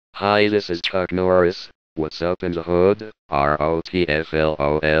Hi, this is Chuck Norris. What's up in the hood?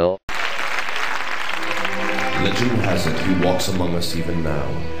 ROTFLOL. Legend has it he walks among us even now.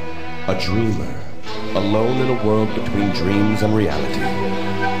 A dreamer, alone in a world between dreams and reality.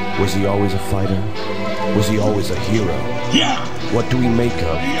 Was he always a fighter? Was he always a hero? Yeah! What do we make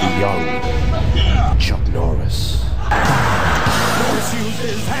of the young Chuck Norris? Norris used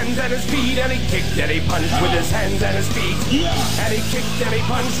his hands and his feet, and he kicked and he punched with his hands and his feet. And he kicked and he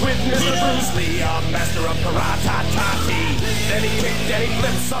punched with Mr. Bruce Lee, a master of karate. Then he kicked and he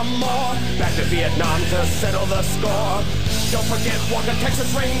flipped some more, back to Vietnam to settle the score. Don't forget Walker,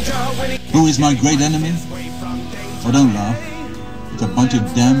 Texas Ranger, when he... Who is my great enemy? Oh, don't laugh. It's a bunch of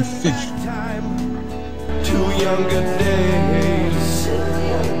damn fish. Two younger days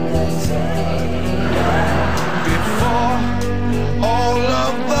before all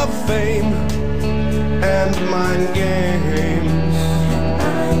of the fame and mind games.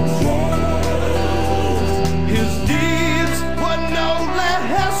 His deeds were no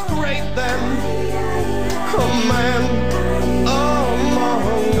less great than a man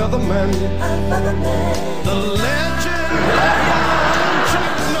among other men. The legend of young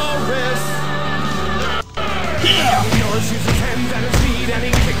Chuck Norris. Young Norris used his hands and his feet, and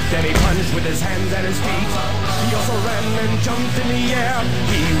he kicked and he punched with his hands and his feet. He also ran and jumped in the air.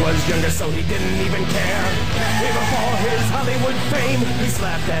 He was younger, so he didn't even care. Even for his Hollywood fame, he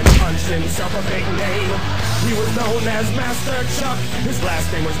slapped and punched himself a big name. He was known as Master Chuck. His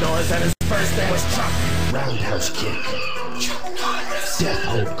last name was Norris and his first name was Chuck. Roundhouse kick, death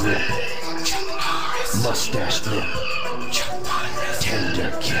hold grip, mustache flip,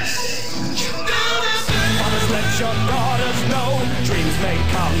 tender kiss. Fathers, let your daughters know dreams may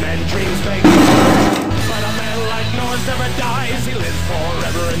come and dreams may go. But a man like Norris never dies. He lives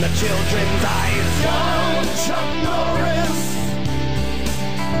forever in the children's eyes. Young Chuck Norris,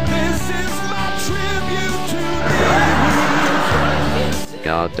 this is my tribute to you.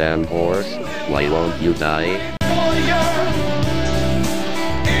 Goddamn horse, why won't you die? For your